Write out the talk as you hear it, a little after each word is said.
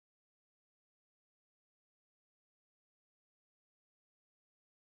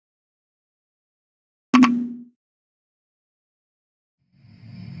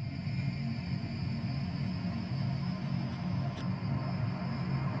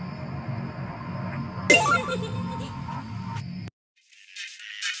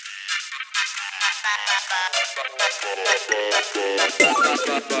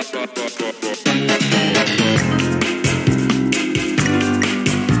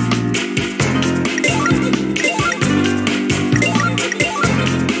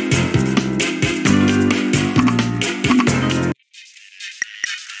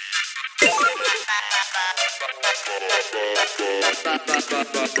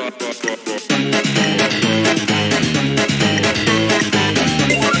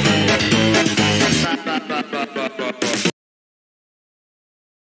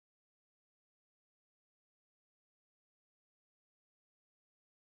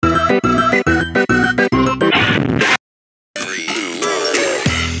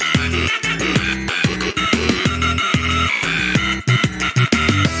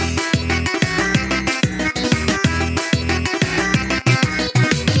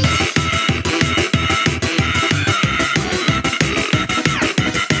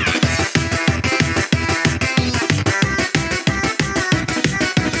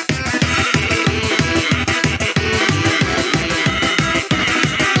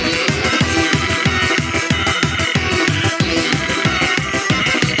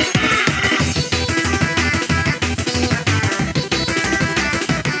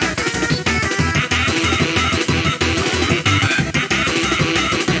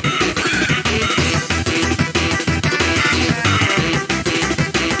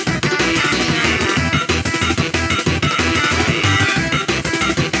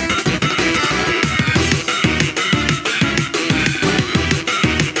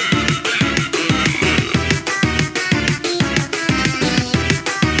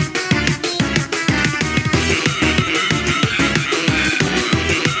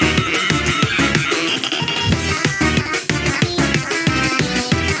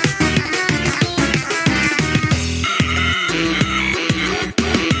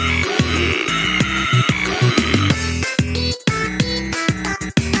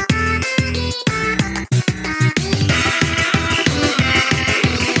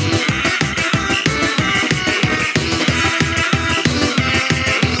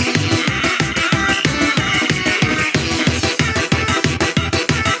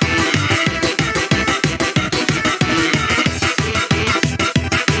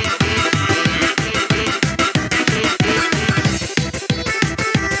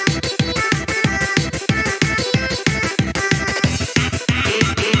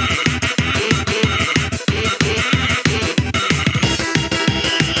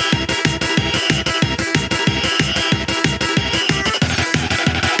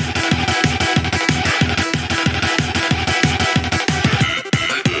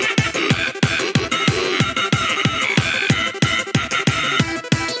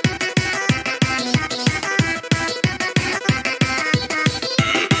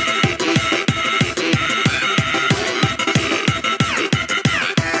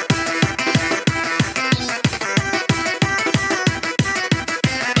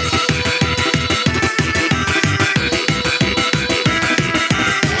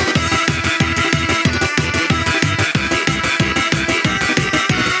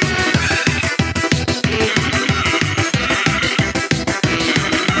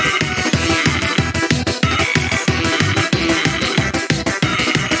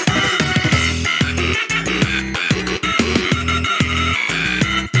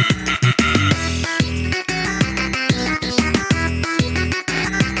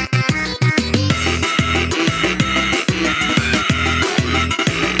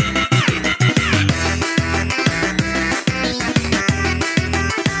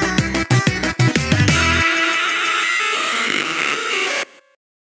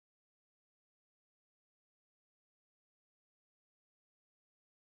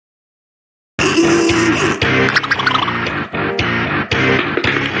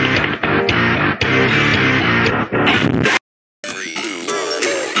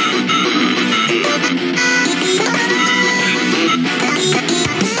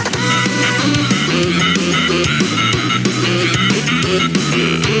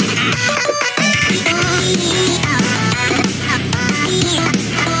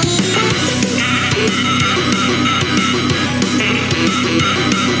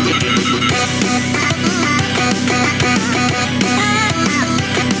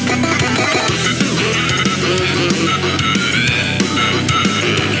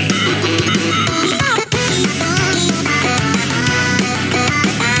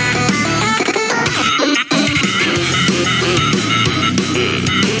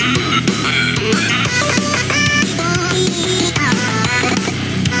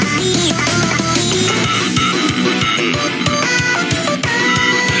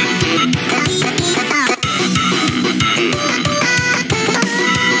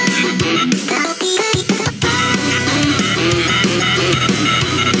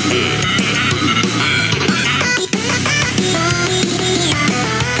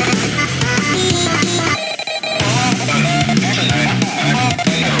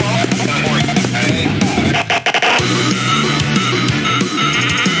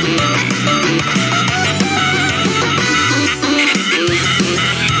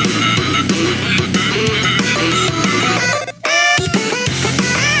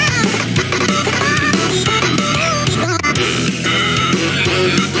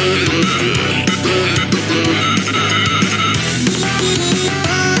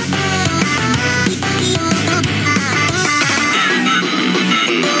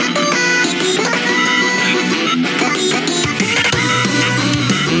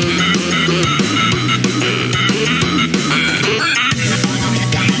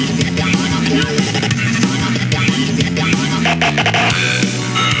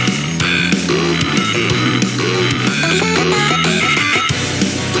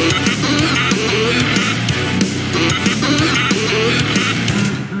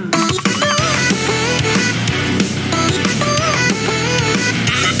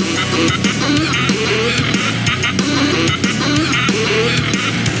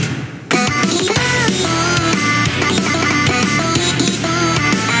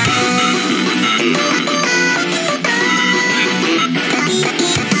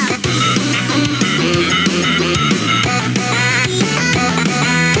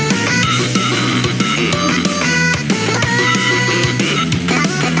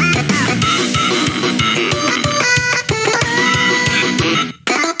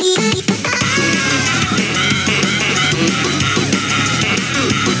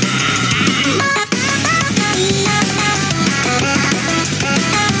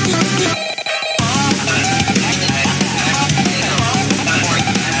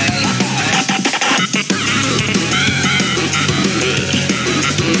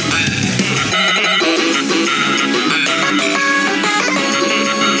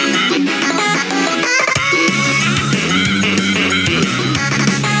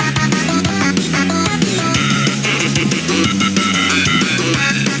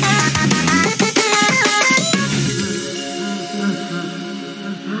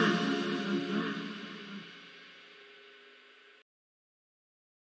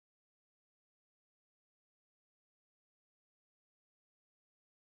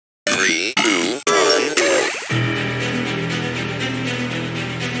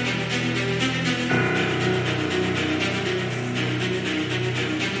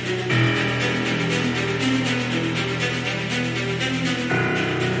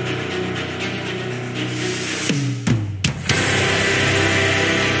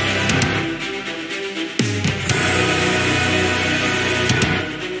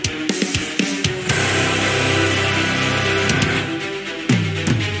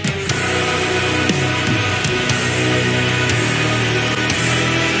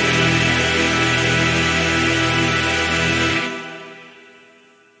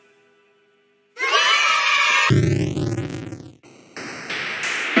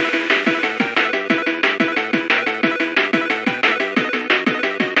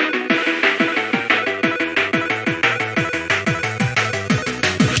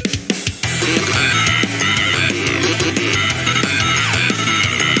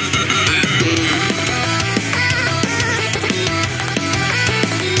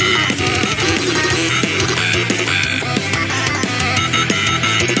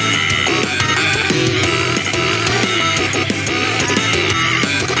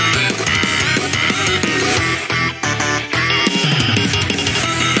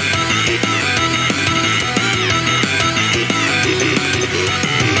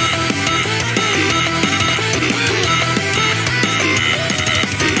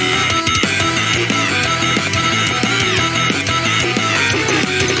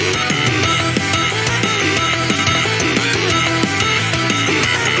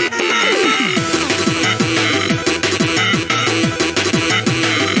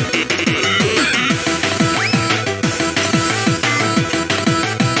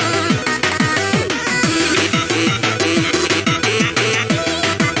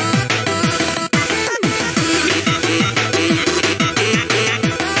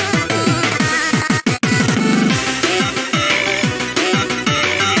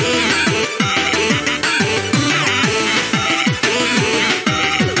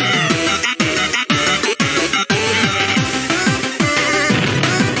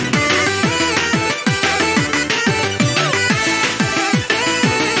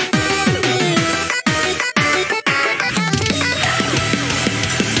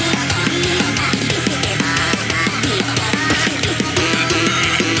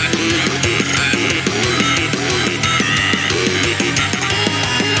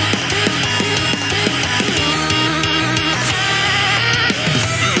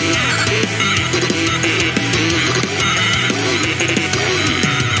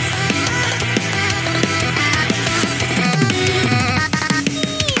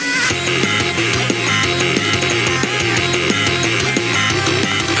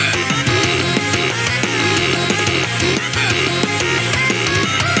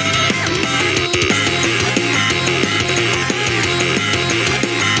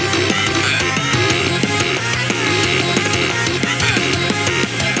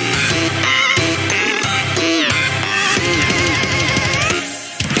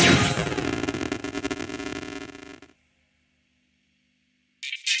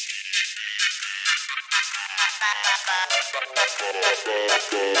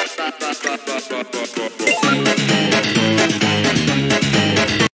It's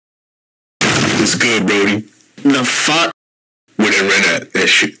good, Brody. The fuck? Whatever that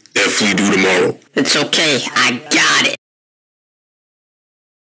shit definitely do tomorrow. It's okay, I got it.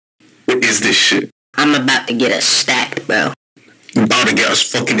 What is this shit? I'm about to get us stacked, bro. You about to get us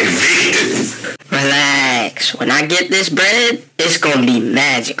fucking evicted. Relax. When I get this bread, it's gonna be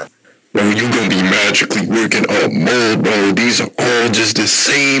magical. Bro, you gonna be magically working up more, bro. These are all just the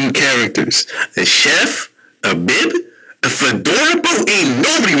same characters. A chef, a bib, a fedora, bro. Ain't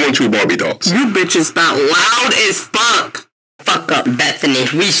nobody want you Barbie dolls. You bitches about loud as fuck. Fuck up, Bethany.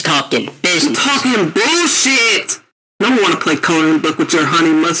 We's talking business. Talking bullshit. No one wanna play coloring book with your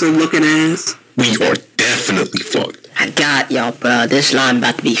honey mustard looking ass. We are definitely fucked. I got y'all, bro. This line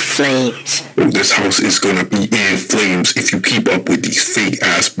about to be flames. Bro, this house is gonna be in flames if you keep up with these fake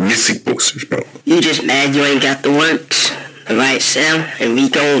ass missing posters, bro. You just mad you ain't got the works, the right sound, and we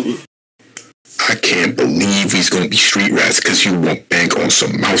golden. I can't believe he's gonna be street rats because you won't bank on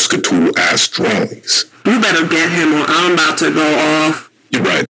some mouse couture ass drawings. You better get him or I'm about to go off. You're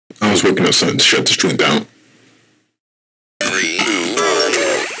right. I was working on something to shut this joint down.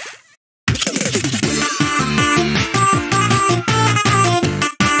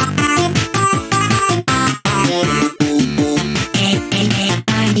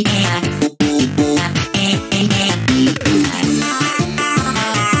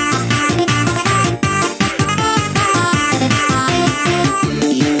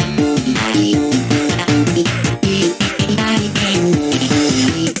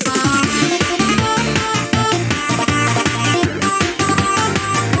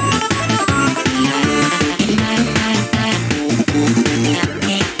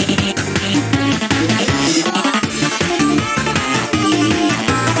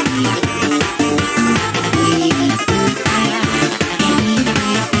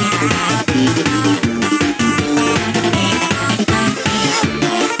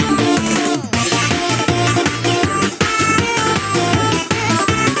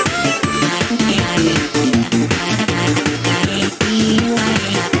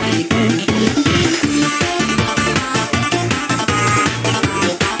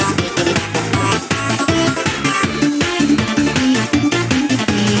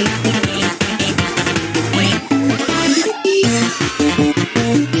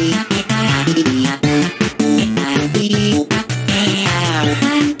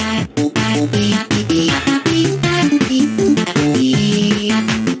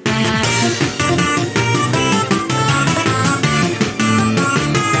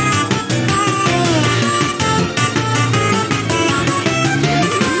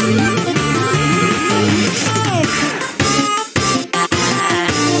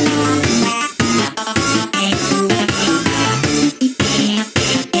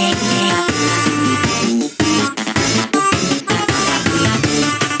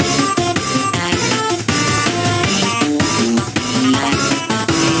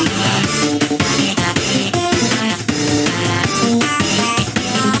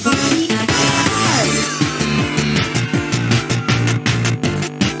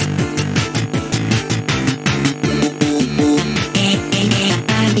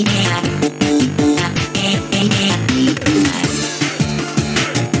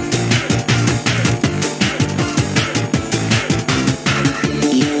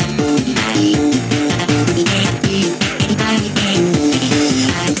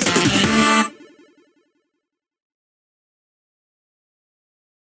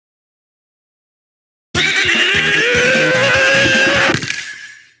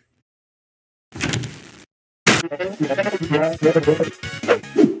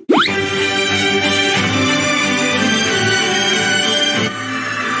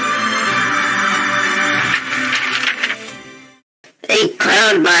 They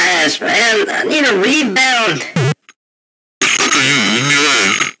clowned my ass, man. I need a rebound.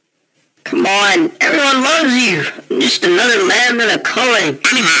 Come on, everyone loves you. I'm just another lamb in a culling.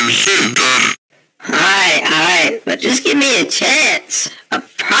 Alright, but just give me a chance. I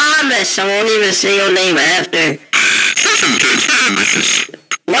promise I won't even say your name after.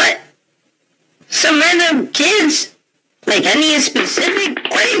 What? Some random kids? Like any specific?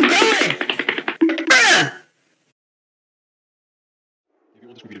 Where are you going? Bruh!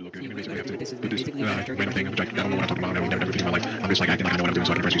 This is basically random thing. I don't know what I'm talking about. I've never seen in my life. I'm just like acting like I know what I'm doing,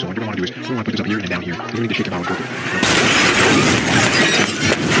 so I can impress you. So what you're gonna want to do is we want to put this up here and down here. You don't need to shake it out.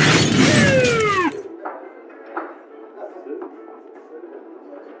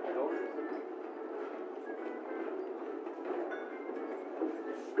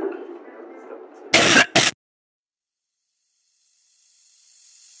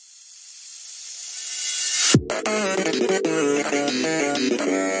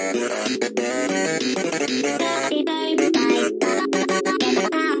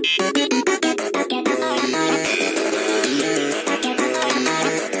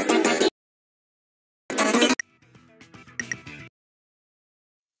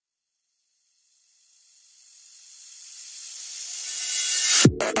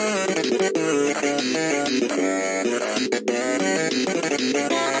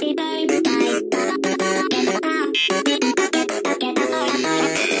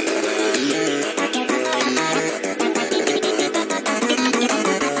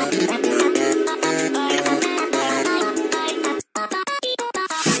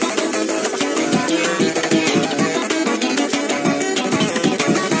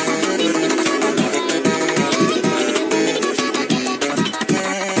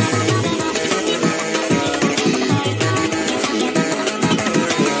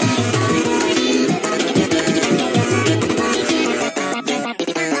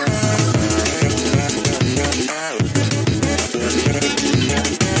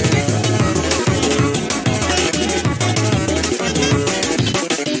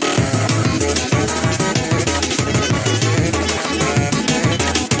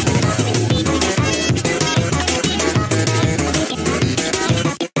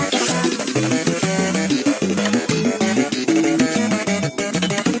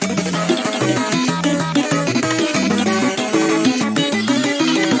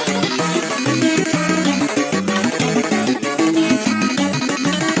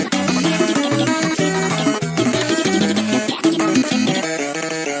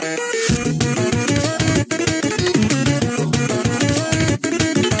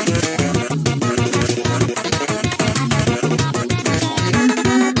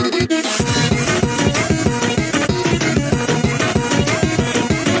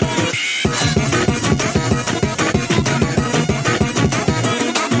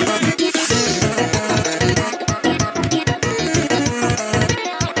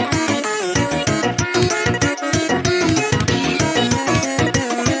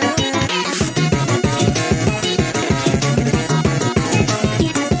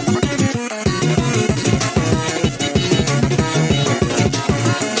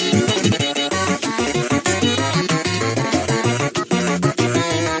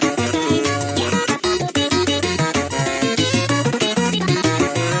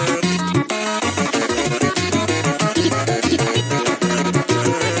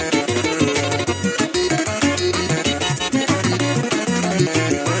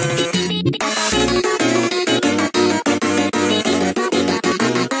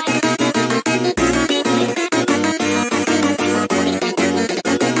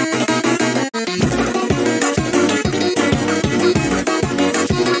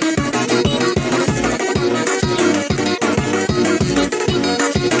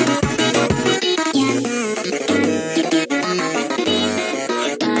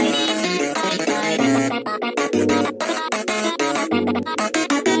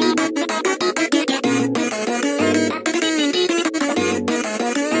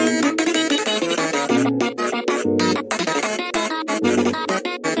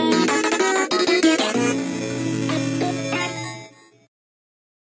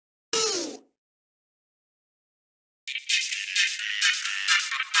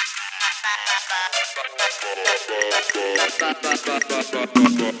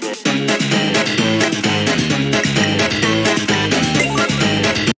 Bye.